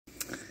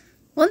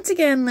Once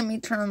again, let me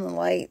turn on the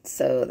light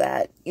so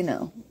that,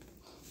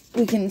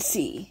 we can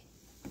see.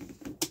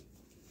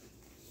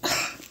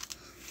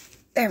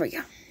 There we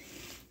go.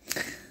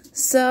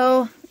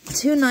 So,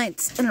 2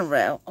 nights in a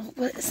row. Oh,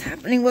 what is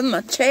happening with my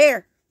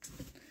chair?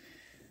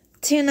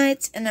 2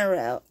 nights in a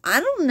row. I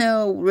don't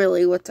know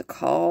really what to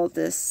call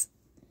this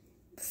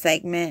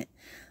segment.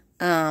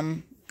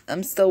 I'm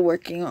still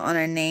working on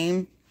a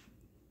name.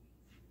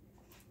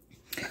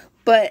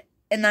 But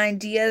an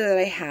idea that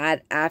I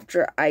had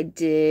after I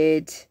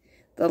did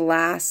the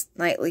last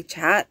nightly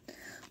chat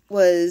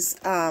was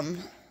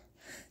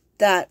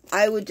that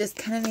I would just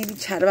kind of maybe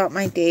chat about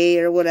my day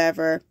or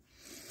whatever.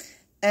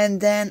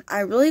 And then I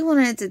really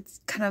wanted to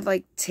kind of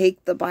like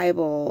take the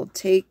Bible,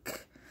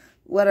 take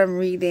what I'm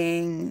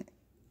reading,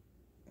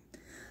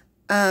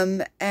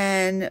 and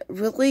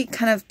really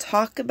kind of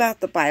talk about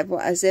the Bible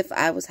as if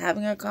I was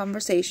having a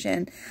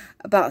conversation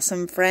about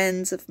some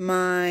friends of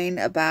mine,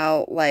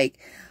 about like,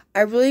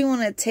 I really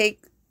want to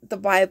take the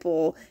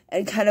Bible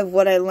and kind of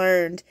what I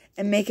learned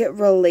and make it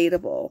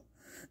relatable.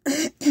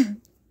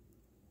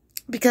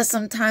 Because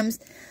sometimes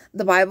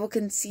the Bible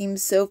can seem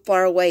so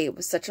far away. It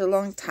was such a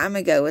long time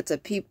ago. It's a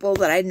people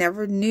that I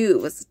never knew.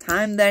 It was a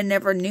time that I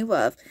never knew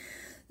of.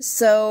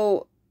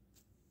 So,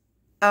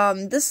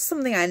 this is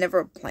something I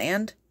never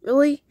planned,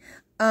 really.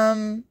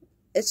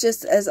 It's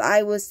just as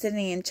I was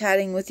sitting and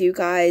chatting with you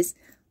guys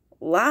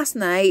last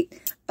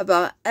night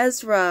about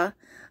Ezra,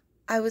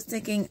 I was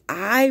thinking,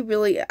 I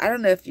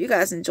don't know if you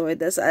guys enjoyed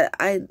this.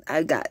 I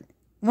got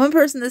one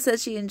person that said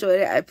she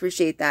enjoyed it. I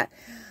appreciate that.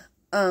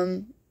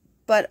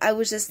 But I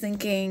was just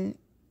thinking,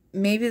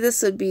 maybe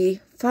this would be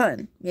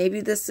fun.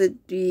 Maybe this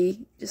would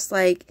be just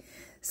like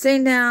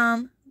sitting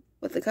down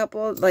with a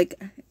couple,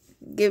 like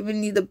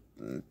giving you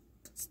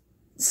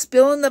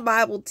spilling the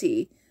Bible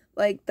tea.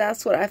 Like,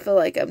 that's what I feel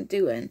like I'm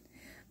doing.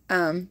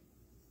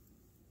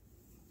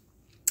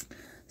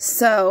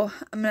 So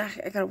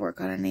I gotta work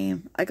on a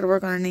name. I gotta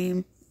work on a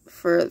name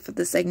for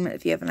the segment.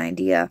 If you have an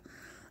idea,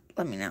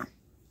 let me know.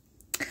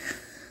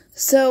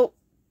 So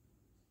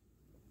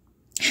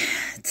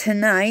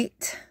today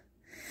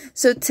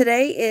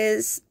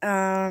is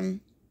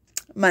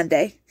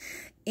Monday,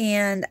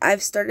 and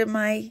I've started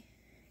my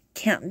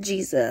Camp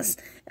Jesus.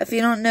 If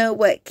you don't know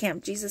what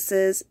Camp Jesus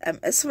is,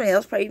 somebody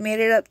else probably made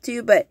it up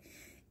too, but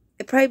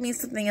it probably means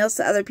something else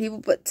to other people.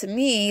 But to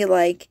me,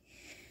 like,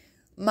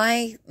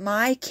 my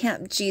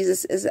Camp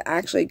Jesus is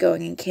actually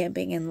going and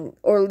camping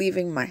or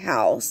leaving my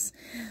house.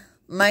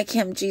 My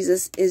Camp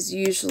Jesus is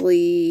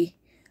usually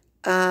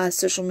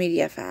social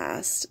media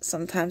fast.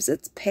 Sometimes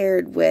it's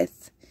paired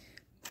with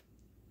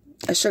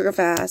a sugar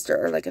fast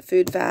or like a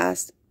food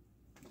fast.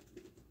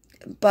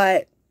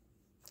 But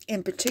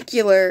in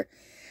particular,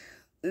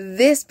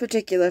 this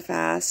particular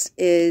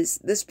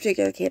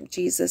Camp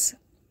Jesus.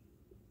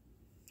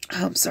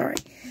 Oh, I'm sorry.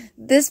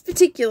 This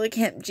particular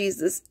Camp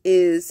Jesus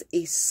is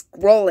a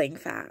scrolling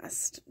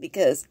fast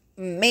because,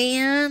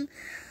 man,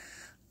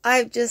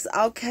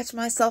 I'll catch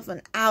myself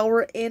an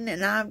hour in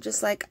and I'm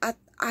just like, I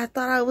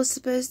thought I was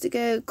supposed to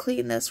go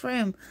clean this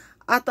room.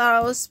 I thought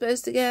I was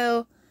supposed to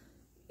go,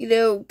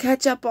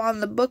 catch up on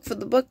the book for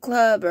the book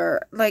club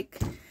or like,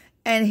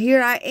 and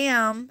here I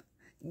am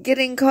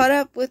getting caught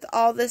up with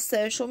all this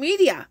social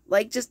media,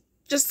 like just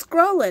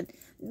scrolling.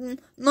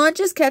 Not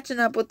just catching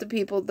up with the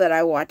people that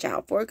I watch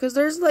out for, because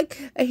there's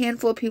like a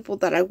handful of people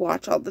that I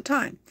watch all the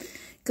time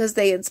because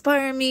they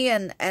inspire me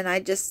and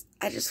I just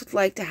would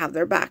like to have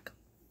their back.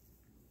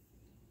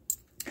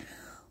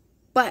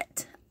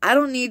 But I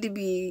don't need to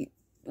be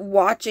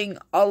watching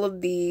all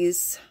of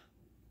these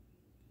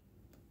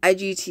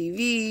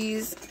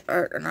IGTVs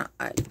or not.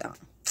 I don't.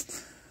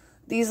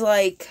 These,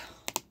 like,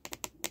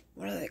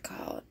 what are they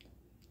called?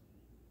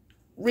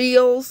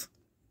 Reels.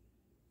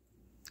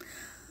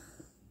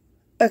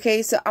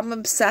 Okay, so I'm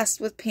obsessed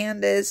with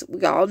pandas.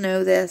 We all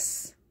know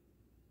this.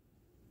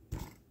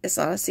 It's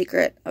not a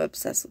secret. I'm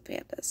obsessed with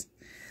pandas.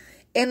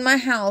 In my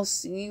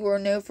house, you are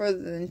no further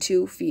than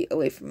 2 feet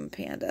away from a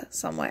panda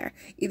somewhere.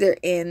 Either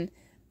in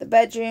the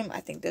bedroom.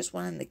 I think there's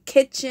one in the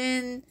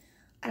kitchen.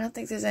 I don't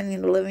think there's any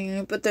in the living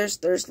room. But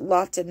there's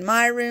lots in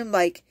my room.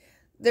 Like,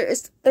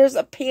 there's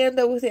a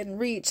panda within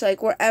reach.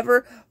 Like,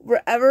 wherever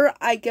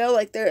I go,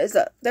 like, there is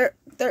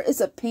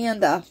a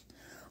panda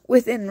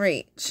within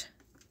reach.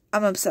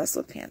 I'm obsessed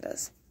with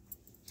pandas.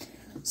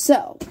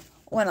 So,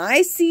 when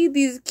I see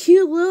these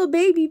cute little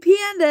baby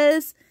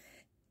pandas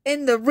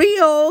in the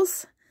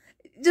reels,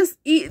 just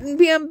eating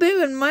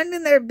bamboo and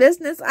minding their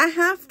business, I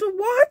have to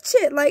watch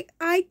it. Like,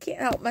 I can't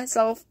help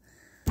myself.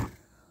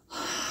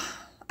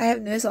 I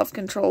have no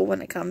self-control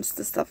when it comes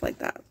to stuff like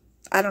that.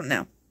 I don't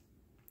know.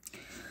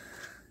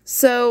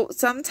 So,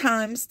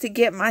 sometimes to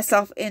get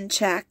myself in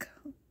check,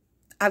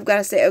 I've got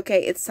to say,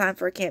 okay, it's time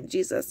for Camp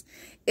Jesus.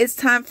 It's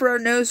time for a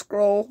no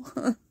scroll.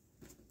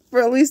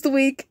 For at least a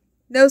week.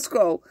 No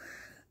scroll.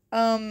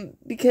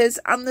 Because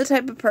I'm the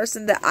type of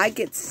person that I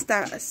get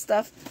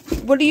stuff.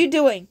 What are you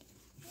doing?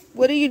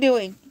 What are you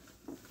doing?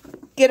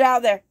 Get out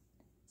of there.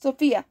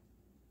 Sophia.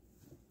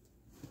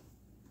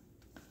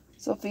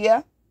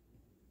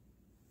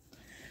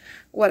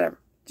 Whatever.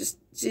 She's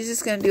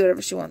just gonna do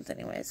whatever she wants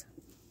anyways.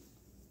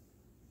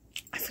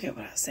 I forget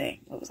what I was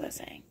saying. What was I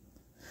saying?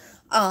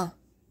 Oh,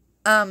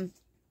 I don't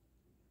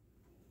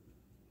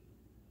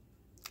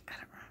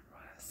remember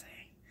what I was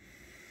saying.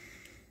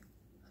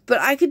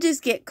 But I could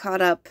just get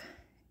caught up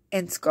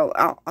and scroll.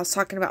 Oh, I was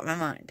talking about my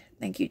mind.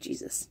 Thank you,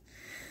 Jesus.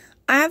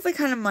 I have the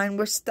kind of mind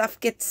where stuff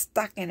gets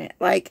stuck in it.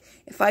 Like,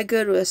 if I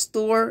go to a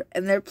store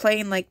and they're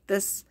playing like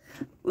this,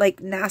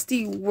 like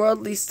nasty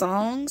worldly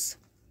songs,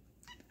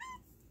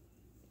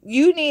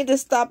 you need to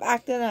stop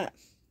acting up.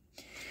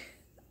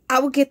 I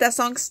will get that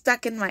song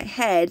stuck in my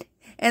head,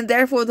 and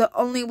therefore the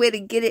only way to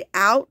get it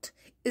out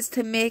is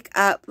to make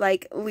up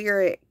like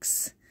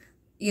lyrics,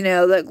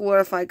 that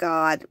glorify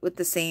God with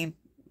the same,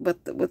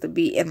 with the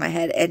beat in my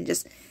head, and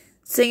just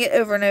sing it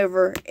over and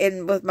over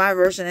with my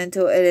version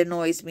until it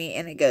annoys me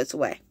and it goes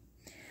away.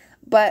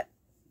 But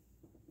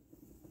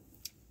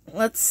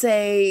let's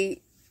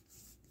say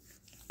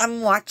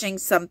I'm watching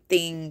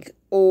something,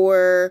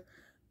 or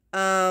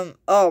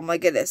oh my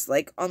goodness,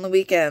 like on the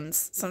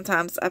weekends,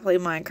 sometimes I play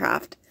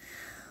Minecraft.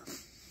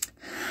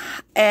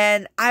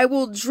 And I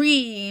will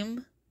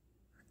dream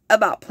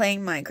about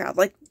playing Minecraft.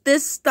 Like,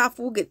 this stuff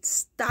will get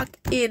stuck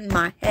in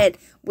my head,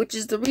 which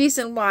is the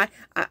reason why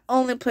I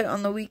only play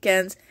on the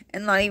weekends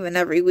and not even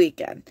every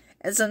weekend.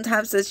 And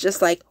sometimes it's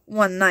just like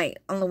one night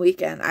on the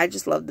weekend. I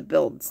just love to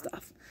build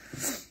stuff.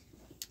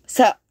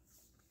 So,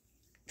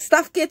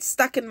 stuff gets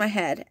stuck in my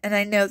head, and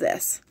I know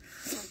this.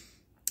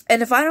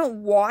 And if I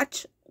don't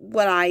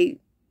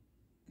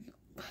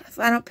if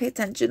I don't pay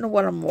attention to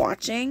what I'm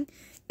watching,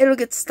 it'll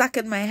get stuck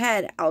in my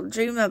head. I'll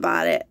dream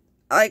about it.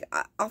 Like,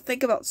 I'll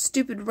think about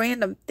stupid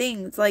random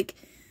things. Like,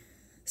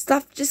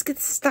 stuff just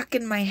gets stuck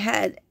in my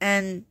head.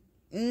 And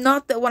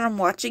not that what I'm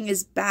watching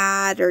is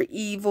bad or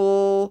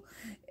evil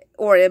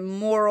or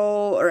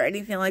immoral or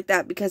anything like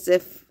that. Because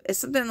if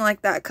something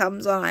like that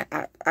comes on,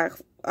 I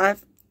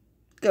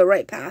go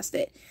right past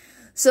it.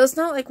 So it's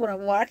not like what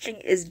I'm watching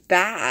is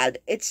bad.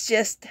 It's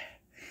just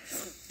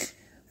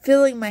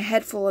filling my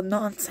head full of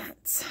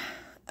nonsense.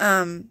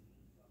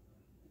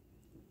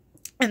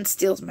 And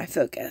steals my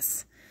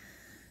focus.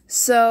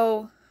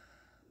 So,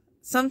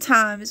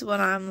 sometimes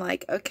when I'm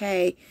like,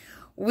 okay,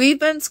 we've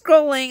been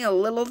scrolling a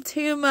little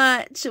too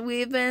much.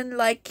 We've been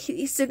like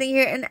sitting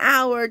here an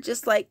hour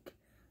just like,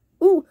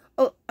 oh,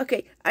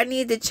 okay, I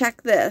need to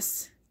check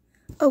this.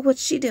 Oh,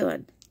 what's she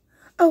doing?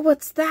 Oh,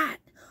 what's that?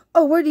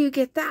 Oh, where do you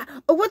get that?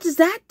 Oh, what does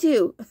that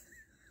do?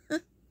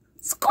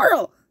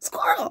 Squirrel.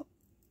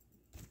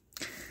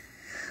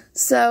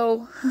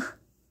 So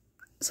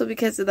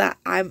because of that,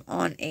 I'm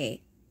on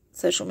a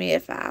social media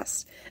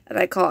fast, and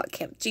I call it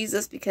Camp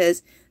Jesus,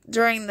 because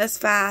during this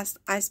fast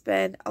I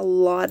spend a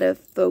lot of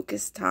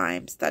focused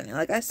time studying.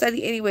 Like, I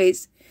study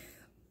anyways,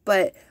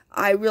 but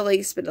I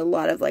really spend a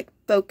lot of like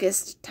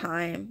focused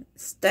time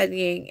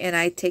studying, and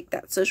I take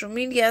that social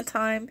media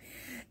time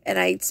and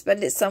I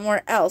spend it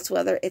somewhere else,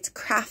 whether it's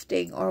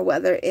crafting or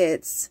whether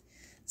it's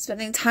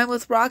spending time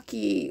with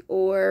Rocky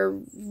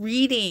or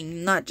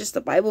reading, not just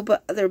the Bible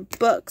but other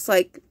books.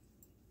 Like,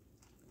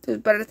 there's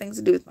better things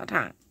to do with my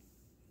time.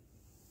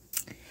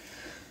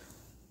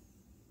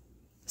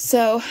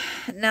 So,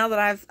 now that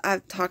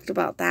I've talked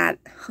about that,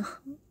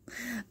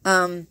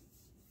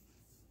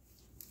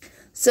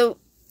 so,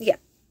 yeah,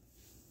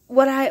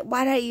 why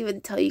did I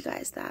even tell you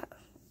guys that?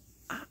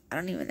 I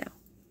don't even know.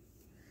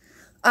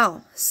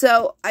 Oh,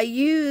 so I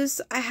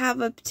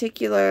have a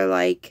particular,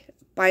 like,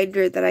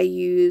 binder that I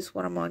use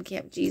when I'm on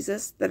Camp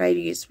Jesus, that I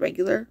use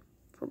regular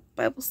for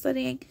Bible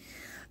studying,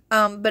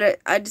 but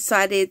I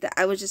decided that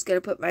I was just going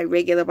to put my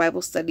regular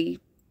Bible study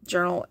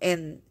journal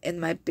in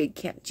my big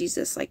Camp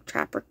Jesus, like,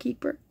 Trapper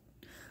Keeper,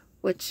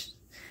 which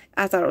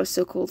I thought it was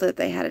so cool that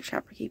they had a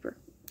Trapper Keeper.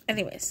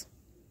 Anyways,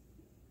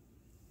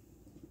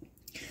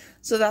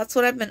 so that's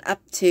what I've been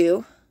up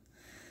to,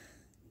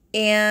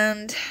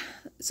 and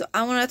so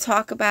I want to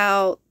talk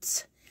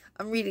about,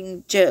 I'm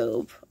reading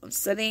Job. I'm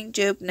studying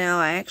Job now.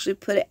 I actually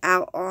put it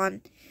out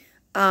on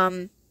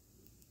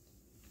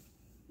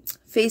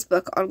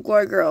Facebook on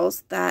Glory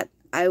Girls that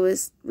I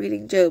was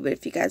reading Job.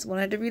 If you guys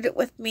wanted to read it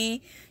with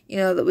me,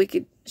 that we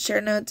could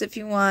share notes if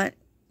you want,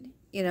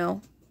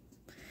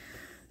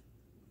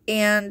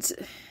 And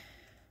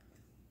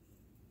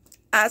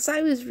as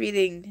I was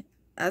reading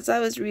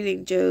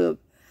Job,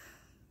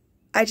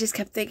 I just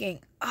kept thinking,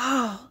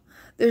 oh,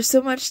 there's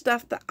so much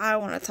stuff that I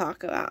want to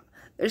talk about.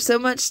 There's so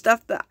much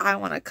stuff that I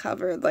want to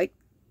cover. Like,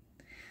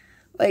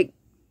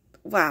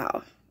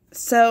 wow.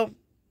 So,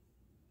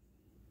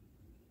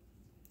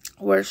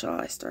 where shall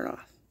I start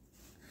off?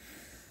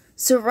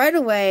 So right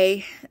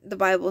away, the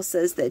Bible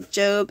says that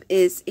Job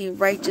is a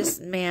righteous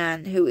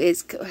man who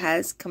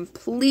has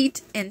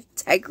complete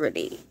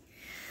integrity.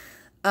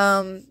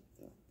 God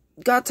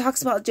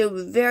talks about Job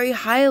very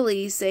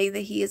highly, saying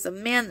that he is a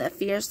man that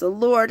fears the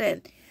Lord,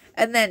 and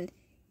then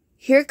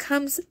here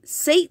comes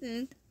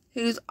Satan,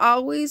 who's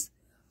always,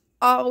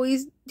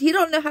 he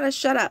don't know how to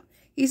shut up.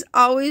 He's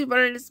always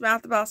running his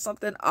mouth about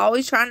something,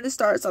 always trying to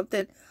start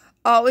something,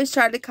 always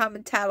trying to come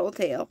and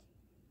tattletale.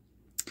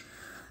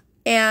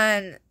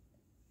 And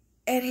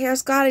And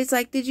here's God. He's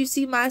like, did you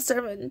see my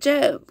servant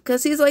Job?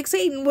 Because he's like,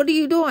 Satan, what are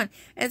you doing?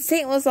 And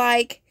Satan was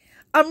like,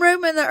 I'm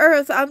roaming the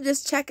earth. I'm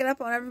just checking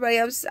up on everybody.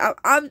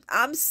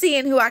 I'm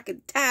seeing who I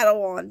can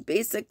tattle on,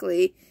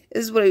 basically,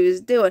 is what he was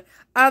doing.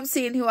 I'm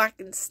seeing who I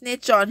can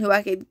snitch on, who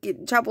I can get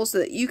in trouble so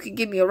that you can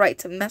give me a right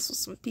to mess with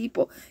some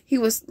people. He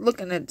was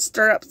looking to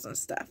stir up some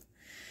stuff.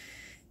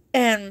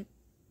 And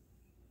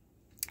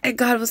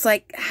God was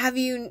like, have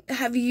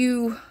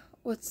you,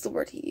 what's the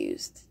word he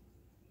used?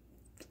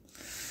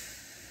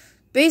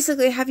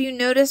 Basically, have you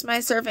noticed my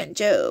servant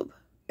Job?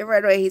 And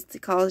right away, he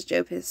calls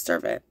Job his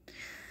servant.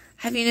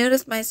 Have you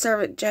noticed my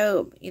servant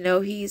Job? You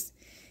know, he's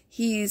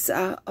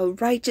a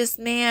righteous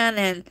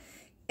man,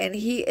 and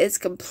he is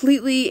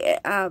completely,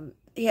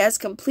 he has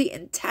complete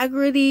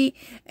integrity,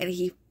 and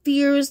he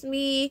fears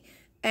me,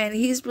 and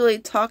he's really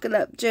talking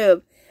up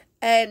Job.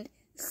 And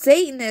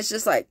Satan is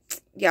just like,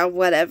 yeah,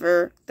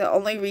 whatever. The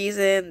only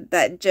reason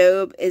that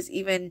Job is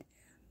even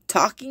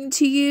talking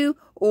to you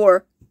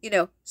or, you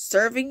know,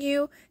 serving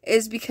you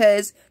is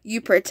because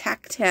you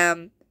protect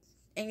him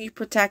and you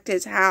protect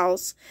his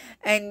house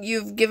and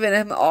you've given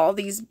him all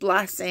these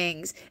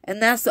blessings.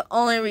 And that's the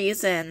only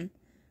reason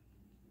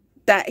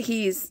that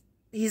he's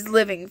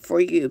living for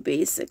you,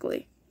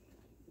 basically.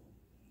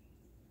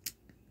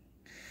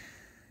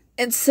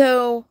 And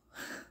so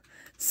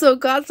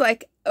God's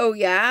like, oh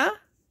yeah,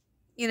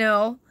 you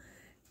know.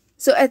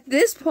 So at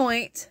this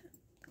point,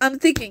 I'm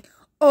thinking,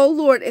 oh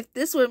Lord, if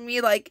this were me,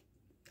 like,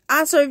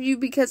 I serve you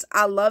because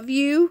I love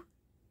you,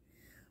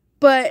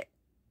 but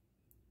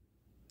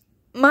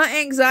my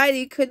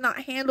anxiety could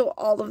not handle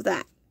all of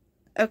that.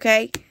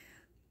 Okay?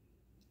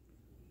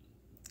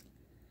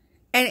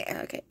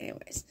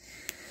 Anyways.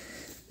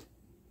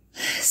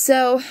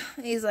 So,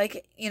 he's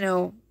like, you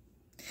know,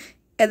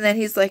 and then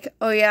he's like,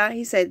 oh yeah,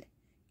 he said,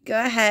 go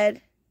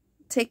ahead,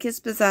 take his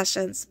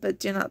possessions, but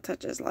do not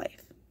touch his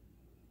life.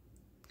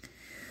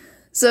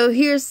 So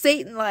here's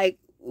Satan like,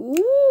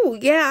 ooh,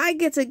 yeah, I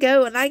get to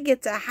go and I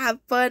get to have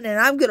fun and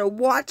I'm going to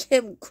watch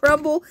him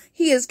crumble.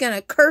 He is going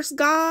to curse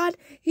God.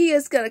 He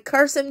is going to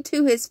curse him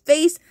to his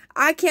face.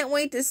 I can't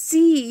wait to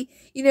see,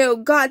 you know,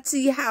 God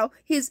see how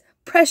his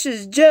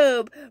precious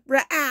Job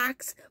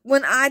reacts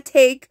when I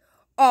take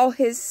all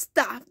his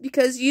stuff.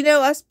 Because, you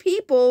know, us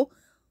people,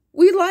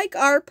 we like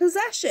our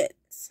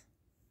possessions.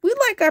 We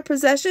like our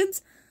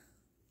possessions.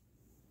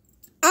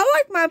 I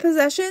like my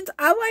possessions.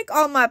 I like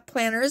all my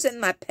planners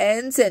and my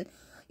pens and,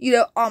 you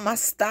know, all my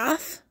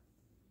stuff.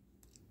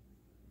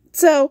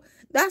 So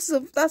that's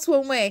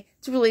one way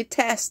to really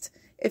test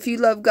if you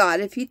love God.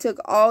 If he took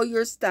all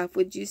your stuff,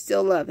 would you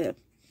still love him?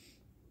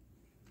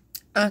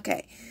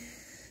 Okay.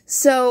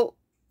 So,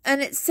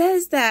 and it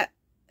says that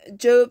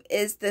Job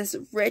is this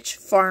rich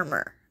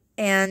farmer,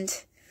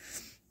 and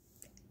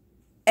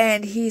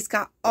he's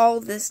got all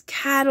this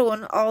cattle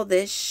and all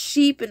this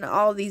sheep and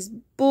all these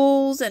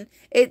bulls, and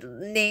it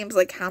names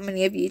like how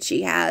many of each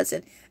he has,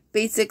 and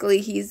basically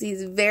he's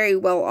very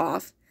well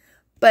off.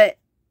 But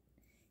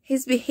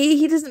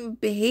he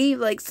doesn't behave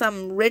like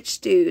some rich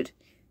dude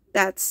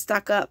that's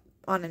stuck up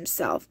on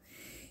himself.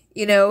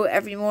 You know,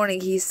 every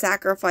morning he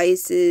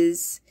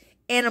sacrifices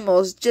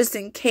animals just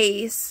in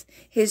case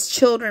his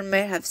children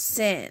may have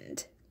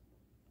sinned.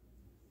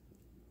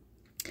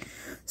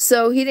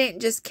 So he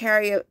didn't just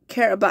care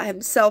about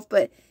himself,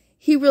 but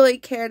he really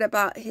cared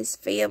about his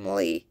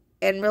family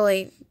and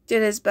really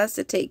did his best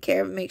to take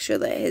care of and make sure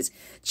that his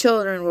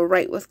children were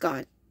right with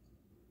God.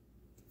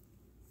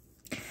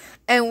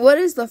 And what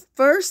is the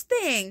first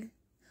thing?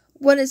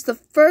 What is the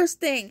first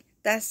thing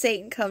that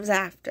Satan comes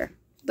after?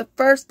 The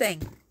first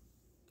thing.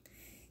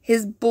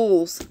 His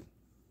bulls.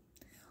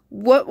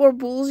 What were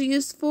bulls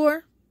used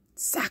for?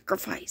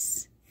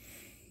 Sacrifice.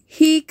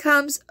 He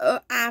comes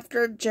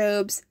after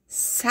Job's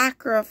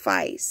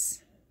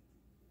sacrifice.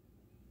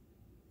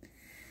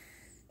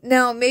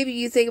 Now, maybe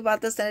you think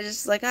about this and it's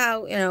just like,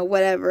 oh, you know,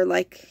 whatever.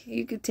 Like,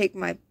 you could take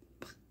my...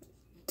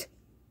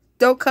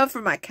 Don't come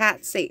for my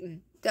cat,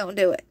 Satan. Don't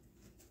do it.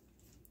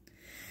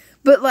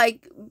 But,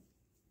 like,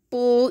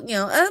 bull, you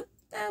know,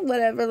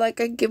 whatever. Like,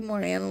 I give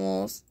more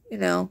animals, you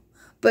know.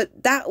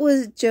 But that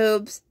was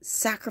Job's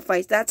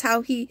sacrifice. That's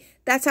how he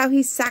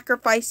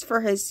sacrificed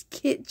for his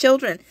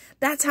children.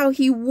 That's how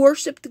he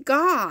worshipped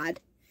God.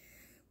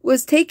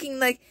 Was taking,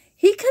 like,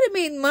 he could have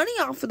made money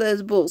off of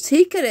those bulls.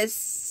 He could have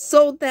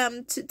sold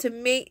them to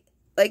make,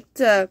 like,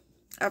 to,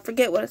 I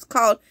forget what it's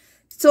called,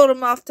 sold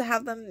them off to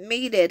have them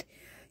mated.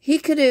 He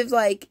could have,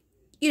 like,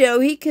 you know,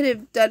 he could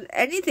have done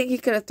anything. He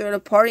could have thrown a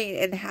party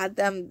and had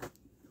them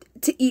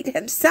to eat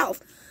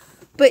himself.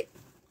 But,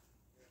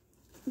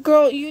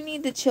 girl, you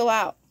need to chill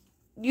out.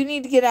 You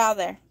need to get out of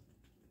there.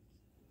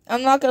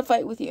 I'm not going to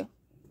fight with you.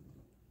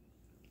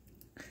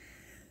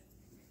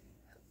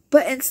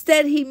 But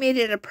instead, he made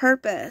it a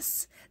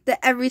purpose that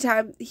every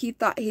time he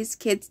thought his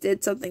kids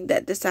did something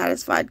that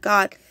dissatisfied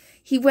God,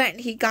 he went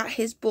and he got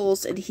his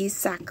bulls and he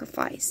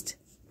sacrificed.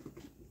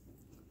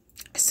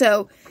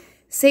 So,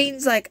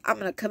 Satan's like, I'm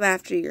going to come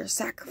after your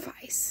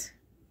sacrifice.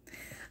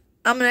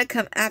 I'm going to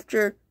come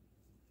after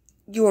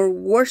your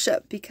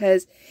worship,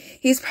 because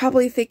he's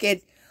probably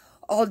thinking,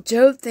 all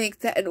Job thinks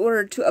that in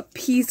order to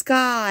appease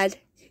God,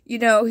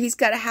 he's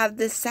got to have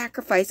this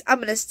sacrifice. I'm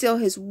going to steal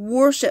his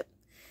worship.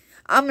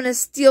 I'm going to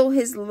steal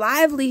his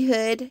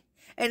livelihood,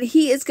 and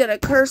he is going to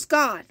curse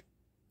God.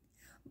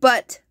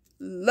 But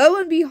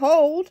lo and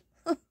behold,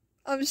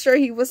 I'm sure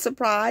he was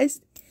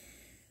surprised.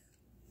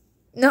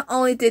 Not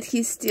only did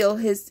he steal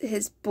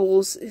his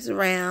bulls, his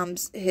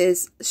rams,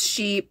 his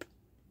sheep,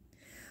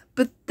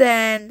 but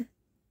then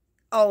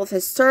all of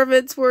his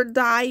servants were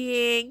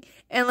dying.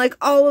 And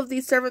all of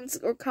these servants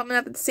were coming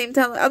up at the same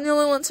time. I'm the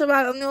only one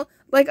surviving.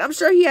 I'm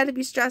sure he had to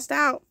be stressed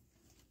out.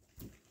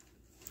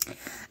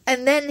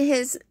 And then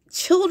his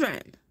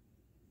children.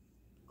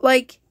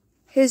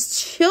 His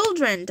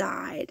children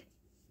died.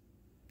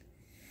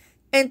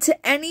 And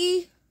to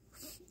any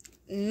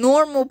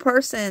normal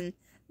person,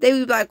 they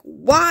would be like,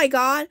 why,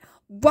 God?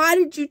 Why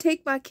did you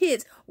take my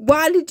kids?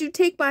 Why did you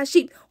take my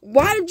sheep?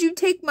 Why did you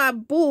take my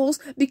bulls?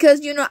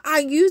 Because, I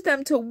used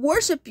them to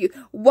worship you.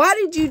 Why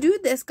did you do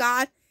this,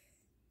 God?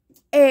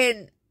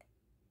 And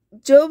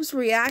Job's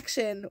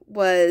reaction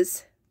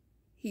was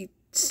he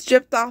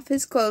stripped off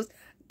his clothes,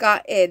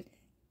 got in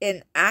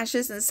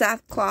ashes and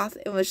sackcloth,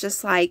 and was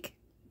just like,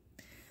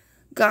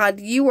 God,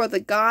 you are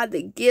the God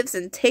that gives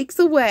and takes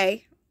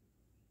away.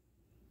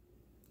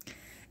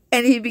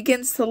 And he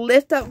begins to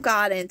lift up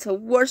God and to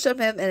worship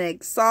him and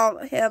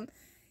exalt him.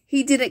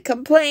 He didn't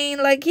complain.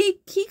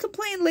 He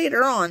complained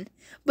later on.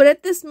 But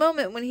at this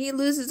moment, when he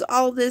loses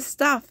all this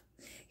stuff,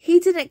 he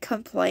didn't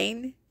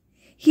complain.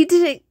 He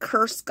didn't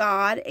curse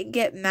God and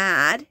get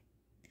mad.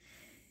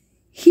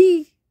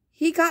 He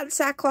got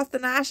sackcloth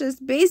and ashes,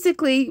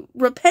 basically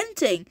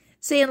repenting,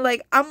 saying,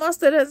 I must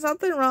have done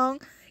something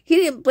wrong. He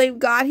didn't blame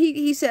God.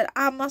 He said,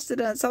 I must have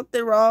done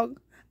something wrong.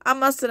 I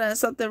must have done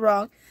something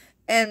wrong.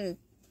 And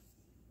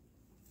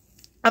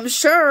I'm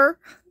sure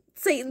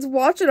Satan's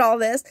watching all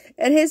this,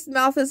 and his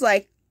mouth is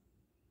like,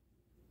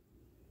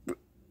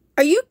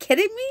 are you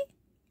kidding me?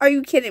 Are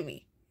you kidding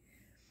me?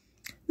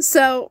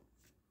 So,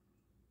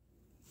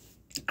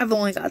 I've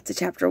only got to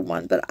chapter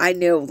 1, but I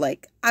know,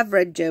 I've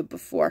read Job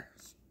before.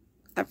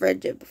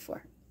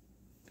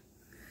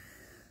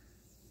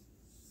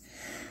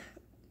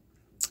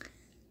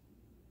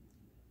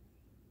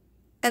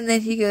 And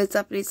then he goes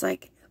up and he's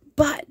like,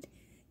 but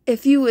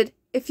if you would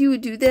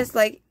do this,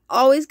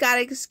 always got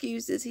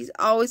excuses. He's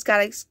always got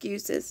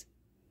excuses.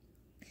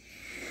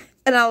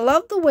 And I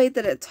love the way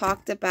that it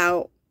talked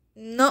about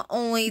not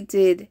only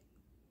did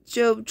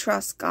Job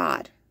trust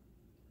God,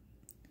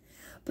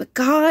 but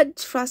God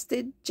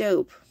trusted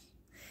Job.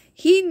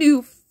 He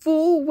knew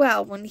full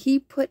well when he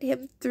put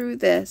him through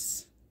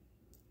this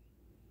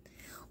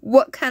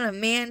what kind of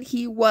man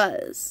he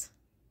was,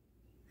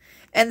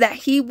 and that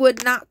he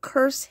would not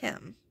curse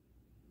him,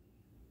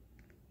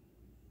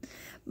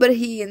 but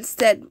he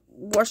instead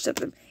worshiped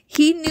him.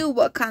 He knew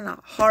what kind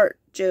of heart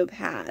Job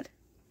had.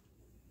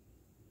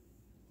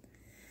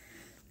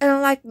 And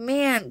I'm like,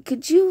 man,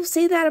 could you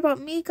say that about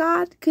me,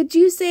 God? Could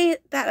you say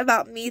that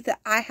about me, that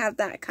I have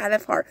that kind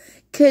of heart?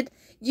 Could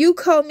you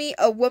call me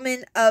a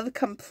woman of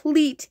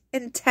complete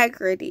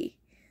integrity?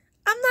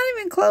 I'm not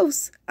even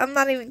close. I'm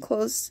not even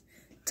close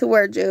to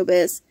where Job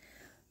is.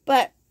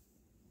 But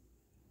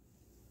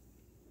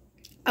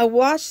I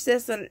watch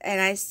this and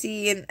I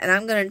see, and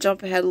I'm going to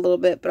jump ahead a little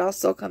bit, but I'll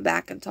still come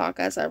back and talk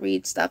as I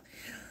read stuff.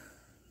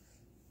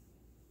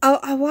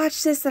 I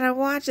watch this and I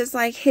watch, it's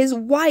like his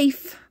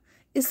wife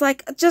is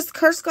like, just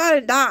curse God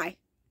and die.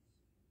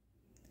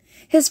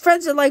 His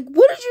friends are like,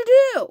 what did you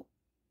do?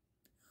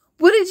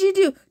 What did you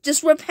do?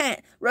 Just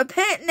repent.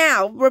 Repent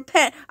now.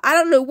 Repent. I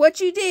don't know what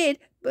you did,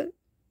 but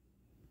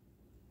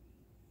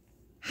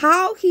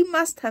how he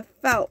must have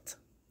felt.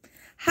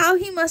 How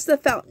he must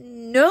have felt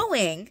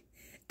knowing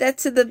that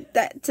to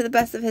the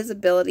best of his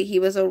ability, he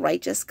was a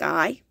righteous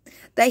guy.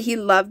 That he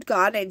loved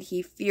God and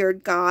he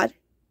feared God.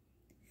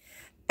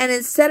 And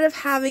instead of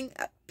having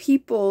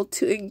people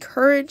to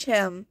encourage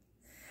him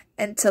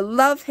and to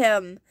love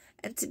him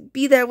and to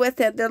be there with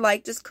him, they're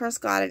like, just curse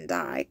God and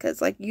die.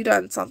 Because, you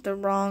done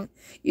something wrong.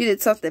 You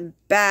did something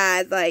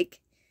bad. I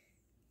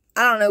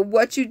don't know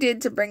what you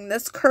did to bring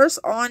this curse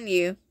on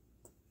you.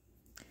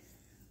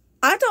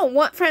 I don't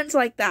want friends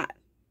like that.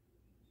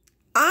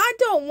 I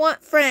don't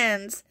want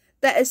friends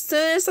that as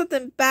soon as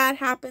something bad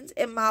happens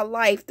in my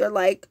life, they're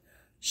like,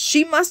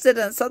 she must have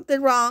done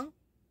something wrong.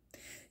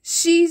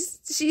 She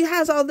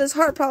has all this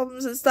heart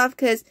problems and stuff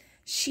because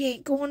she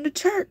ain't going to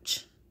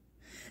church.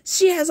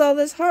 She has all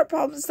this heart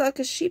problems and stuff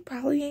because she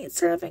probably ain't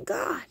serving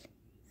God.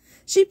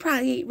 She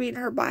probably ain't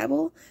reading her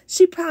Bible.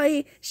 She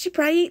probably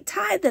ain't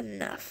tithing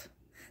enough.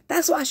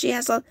 That's why she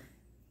has all.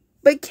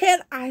 But can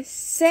I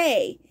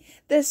say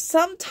that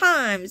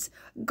sometimes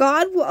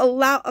God will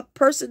allow a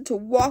person to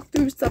walk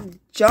through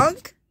some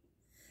junk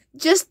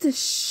just to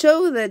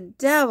show the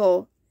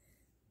devil,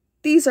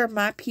 these are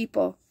my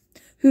people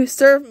who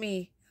serve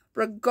me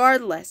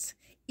regardless.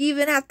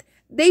 Even after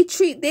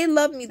they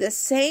love me the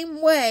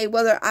same way,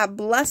 whether I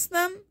bless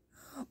them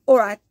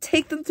or I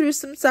take them through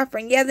some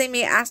suffering. Yeah, they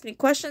may ask me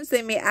questions.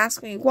 They may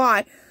ask me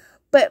why.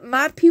 But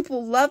my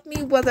people love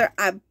me whether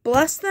I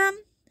bless them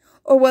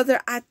or whether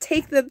I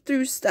take them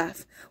through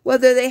stuff,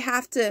 whether they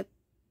have to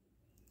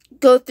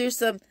go through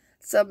some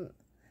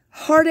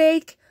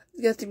heartache,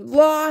 go through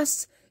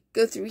loss,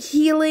 go through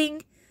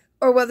healing,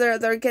 or whether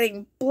they're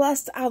getting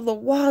blessed out of the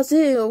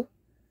wazoo,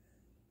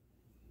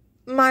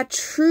 my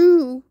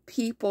true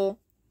people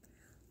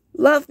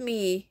love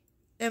me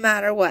no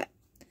matter what.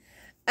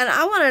 And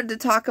I wanted to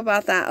talk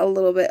about that a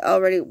little bit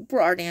already.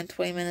 We're already in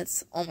 20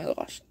 minutes. Oh my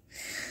gosh.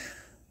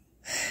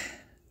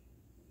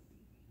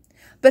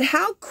 But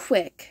how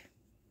quick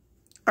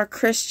are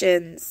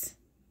Christians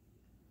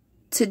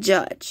to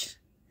judge?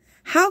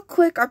 How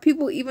quick are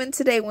people even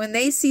today when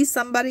they see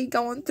somebody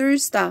going through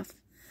stuff?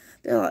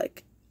 They're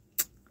like,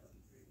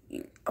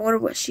 I wonder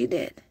what she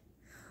did.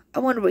 I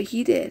wonder what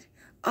he did.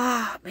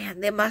 Oh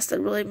man, they must have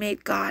really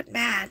made God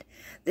mad.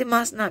 They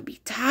must not be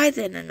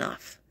tithing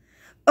enough.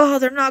 Oh,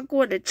 they're not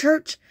going to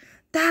church.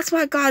 That's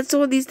why God's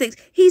doing these things.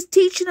 He's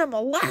teaching them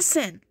a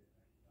lesson.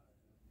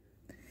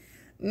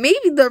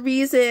 Maybe the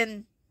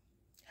reason,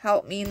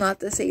 help me not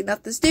to say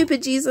nothing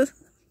stupid, Jesus.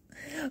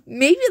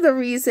 Maybe the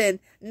reason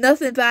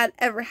nothing bad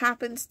ever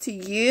happens to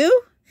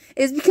you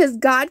is because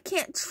God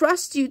can't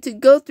trust you to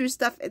go through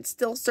stuff and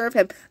still serve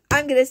him.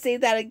 I'm going to say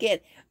that again.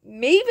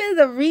 Maybe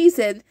the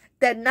reason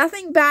that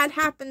nothing bad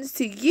happens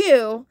to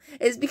you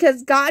is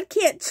because God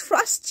can't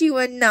trust you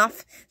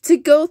enough to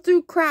go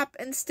through crap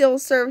and still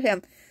serve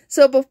him.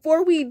 So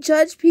before we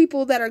judge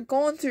people that are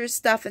going through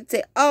stuff and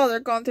say, oh, they're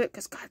going through it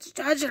because God's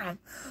judging them.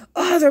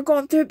 Oh, they're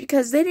going through it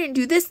because they didn't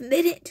do this and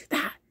they didn't do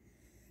that.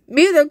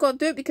 Maybe they're going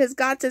through it because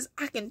God says,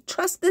 I can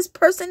trust this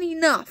person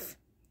enough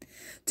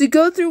to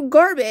go through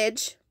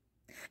garbage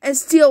and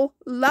still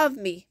love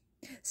me,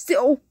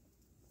 still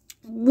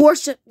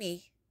worship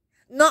me.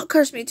 Not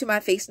curse me to my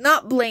face,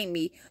 not blame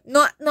me,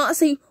 not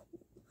say,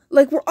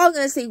 like we're all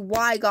going to say,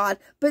 why God,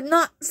 but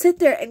not sit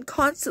there and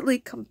constantly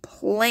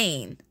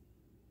complain.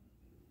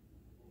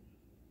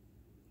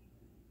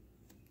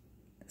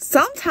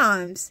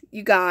 Sometimes,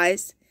 you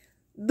guys,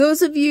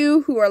 those of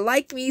you who are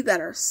like me that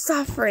are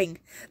suffering,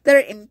 that are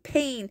in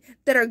pain,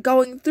 that are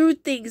going through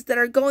things, that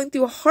are going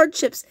through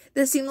hardships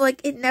that seem like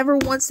it never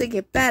wants to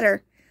get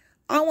better,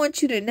 I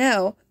want you to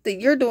know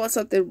that you're doing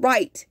something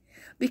right.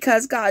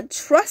 Because God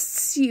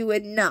trusts you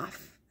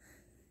enough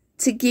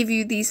to give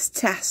you these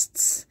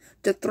tests,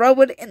 to throw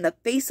it in the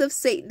face of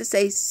Satan, to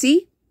say,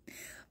 see,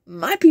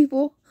 my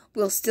people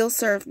will still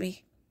serve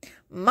me.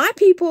 My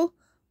people,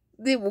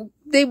 they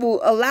will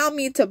allow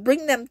me to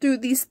bring them through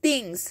these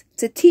things,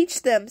 to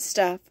teach them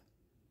stuff,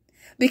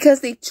 because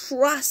they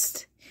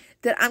trust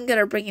that I'm going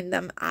to bring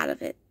them out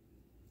of it.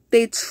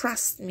 They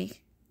trust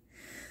me.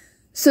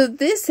 So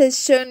this has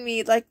shown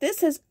me, like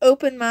this has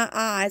opened my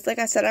eyes. Like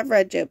I said, I've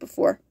read Job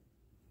before.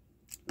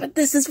 But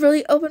this has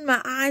really opened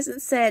my eyes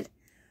and said,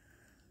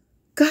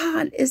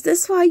 God, is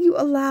this why you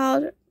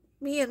allowed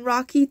me and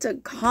Rocky to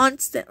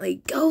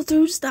constantly go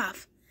through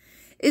stuff?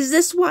 Is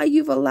this why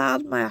you've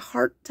allowed my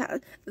heart to...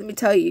 Let me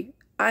tell you,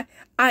 I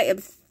am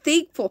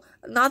thankful.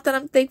 Not that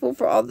I'm thankful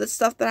for all the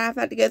stuff that I've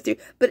had to go through,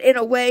 but in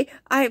a way,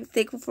 I am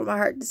thankful for my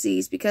heart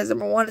disease because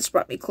number one, it's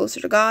brought me closer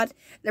to God.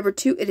 Number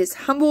two, it has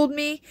humbled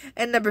me.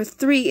 And number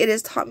three, it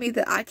has taught me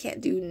that I can't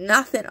do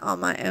nothing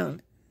on my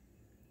own.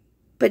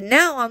 But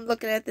now I'm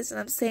looking at this and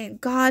I'm saying,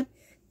 God,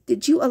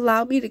 did you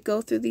allow me to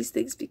go through these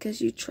things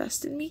because you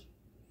trusted me?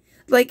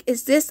 Like,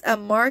 is this a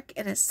mark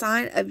and a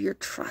sign of your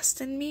trust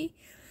in me?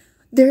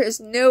 There is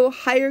no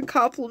higher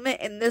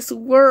compliment in this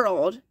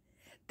world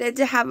than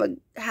to have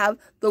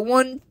the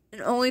one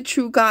and only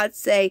true God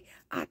say,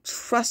 I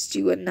trust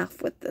you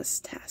enough with this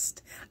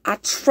test. I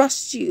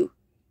trust you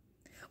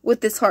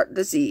with this heart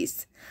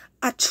disease.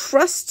 I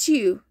trust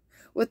you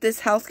with this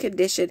health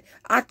condition.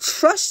 I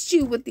trust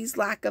you with these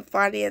lack of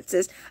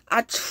finances.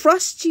 I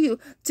trust you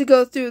to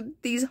go through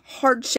these hardships.